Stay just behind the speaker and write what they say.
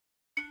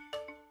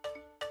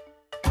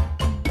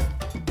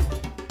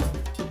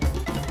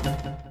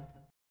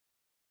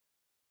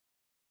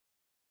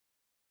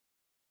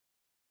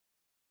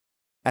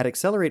At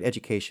Accelerate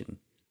Education,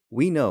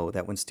 we know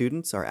that when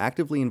students are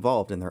actively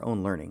involved in their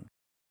own learning,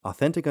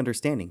 authentic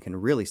understanding can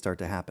really start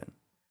to happen.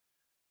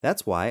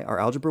 That's why our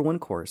Algebra I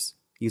course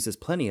uses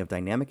plenty of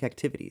dynamic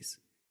activities,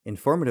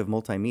 informative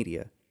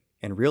multimedia,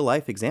 and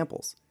real-life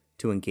examples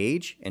to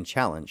engage and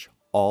challenge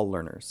all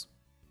learners.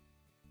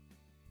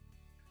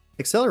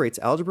 Accelerate's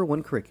Algebra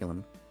I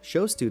curriculum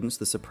shows students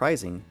the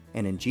surprising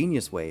and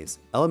ingenious ways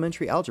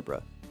elementary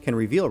algebra can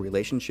reveal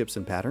relationships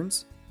and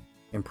patterns,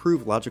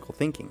 improve logical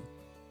thinking,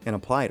 and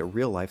apply to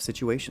real-life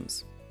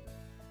situations.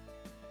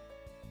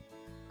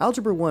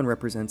 Algebra I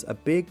represents a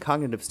big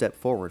cognitive step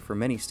forward for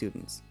many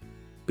students,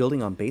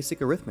 building on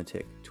basic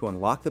arithmetic to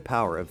unlock the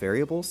power of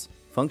variables,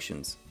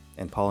 functions,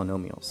 and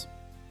polynomials.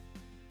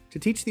 To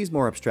teach these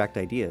more abstract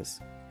ideas,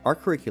 our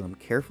curriculum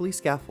carefully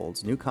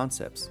scaffolds new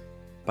concepts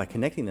by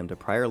connecting them to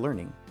prior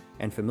learning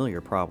and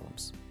familiar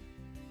problems.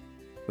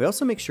 We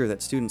also make sure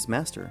that students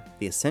master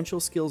the essential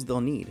skills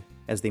they'll need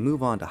as they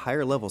move on to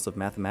higher levels of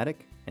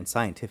mathematic and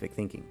scientific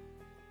thinking.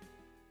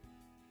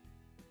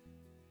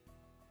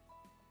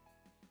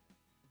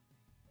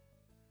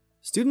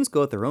 Students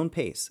go at their own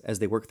pace as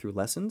they work through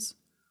lessons,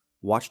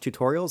 watch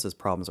tutorials as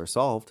problems are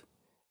solved,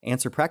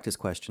 answer practice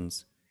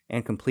questions,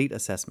 and complete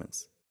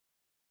assessments.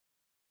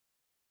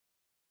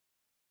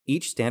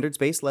 Each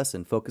standards-based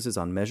lesson focuses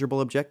on measurable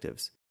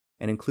objectives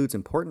and includes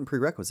important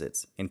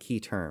prerequisites and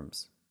key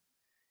terms.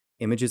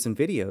 Images and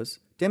videos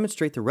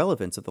demonstrate the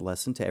relevance of the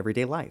lesson to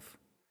everyday life,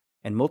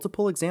 and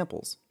multiple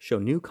examples show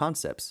new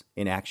concepts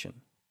in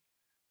action.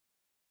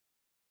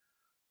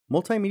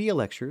 Multimedia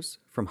lectures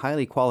from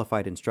highly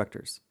qualified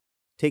instructors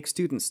take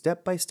students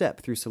step by step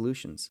through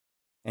solutions,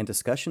 and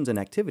discussions and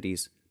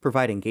activities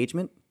provide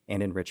engagement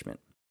and enrichment.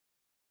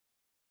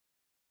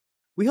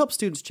 We help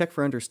students check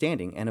for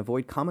understanding and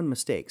avoid common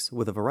mistakes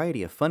with a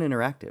variety of fun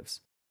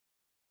interactives.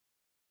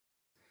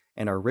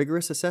 And our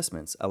rigorous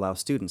assessments allow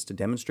students to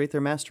demonstrate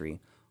their mastery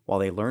while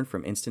they learn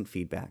from instant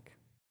feedback.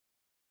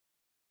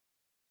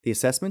 The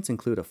assessments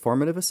include a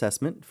formative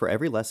assessment for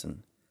every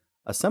lesson,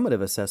 a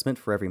summative assessment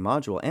for every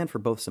module and for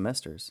both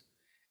semesters,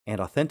 and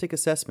authentic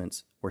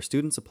assessments where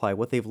students apply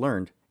what they've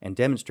learned and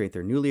demonstrate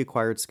their newly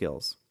acquired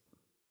skills.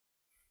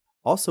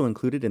 Also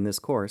included in this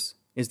course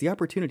is the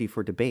opportunity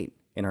for debate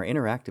in our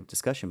interactive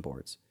discussion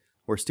boards,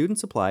 where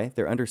students apply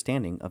their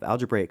understanding of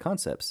algebraic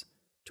concepts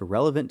to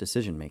relevant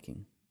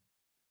decision-making.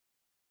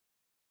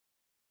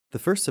 The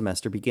first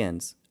semester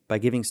begins by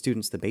giving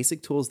students the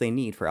basic tools they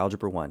need for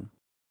Algebra I,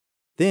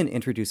 then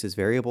introduces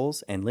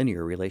variables and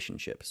linear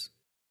relationships.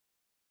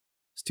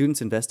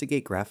 Students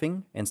investigate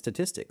graphing and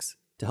statistics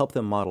to help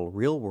them model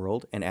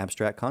real-world and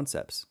abstract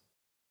concepts.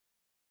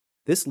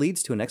 This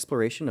leads to an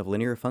exploration of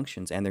linear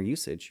functions and their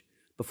usage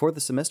before the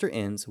semester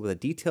ends with a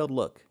detailed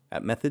look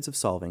at methods of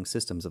solving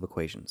systems of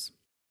equations.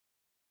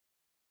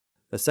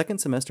 The second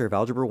semester of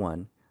Algebra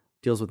I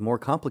deals with more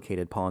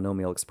complicated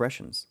polynomial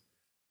expressions,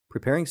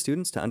 preparing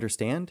students to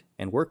understand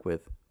and work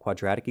with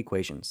quadratic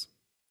equations.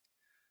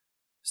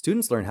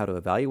 Students learn how to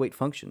evaluate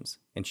functions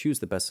and choose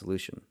the best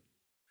solution.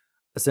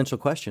 Essential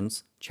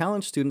questions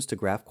challenge students to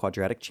graph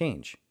quadratic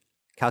change,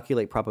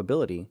 calculate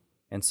probability,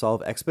 and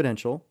solve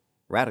exponential,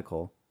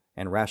 radical,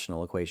 and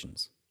rational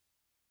equations.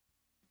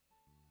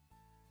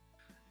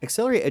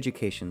 Accelerate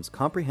Education's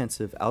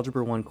comprehensive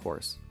Algebra I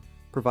course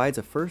provides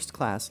a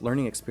first-class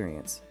learning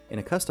experience in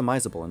a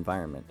customizable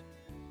environment,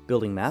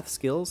 building math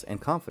skills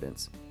and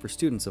confidence for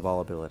students of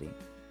all ability.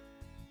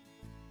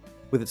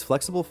 With its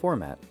flexible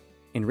format,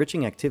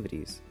 enriching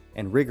activities,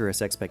 and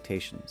rigorous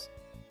expectations,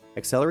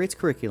 Accelerate's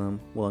curriculum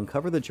will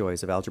uncover the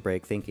joys of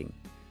algebraic thinking,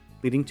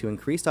 leading to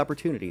increased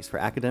opportunities for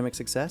academic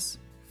success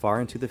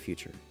far into the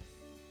future.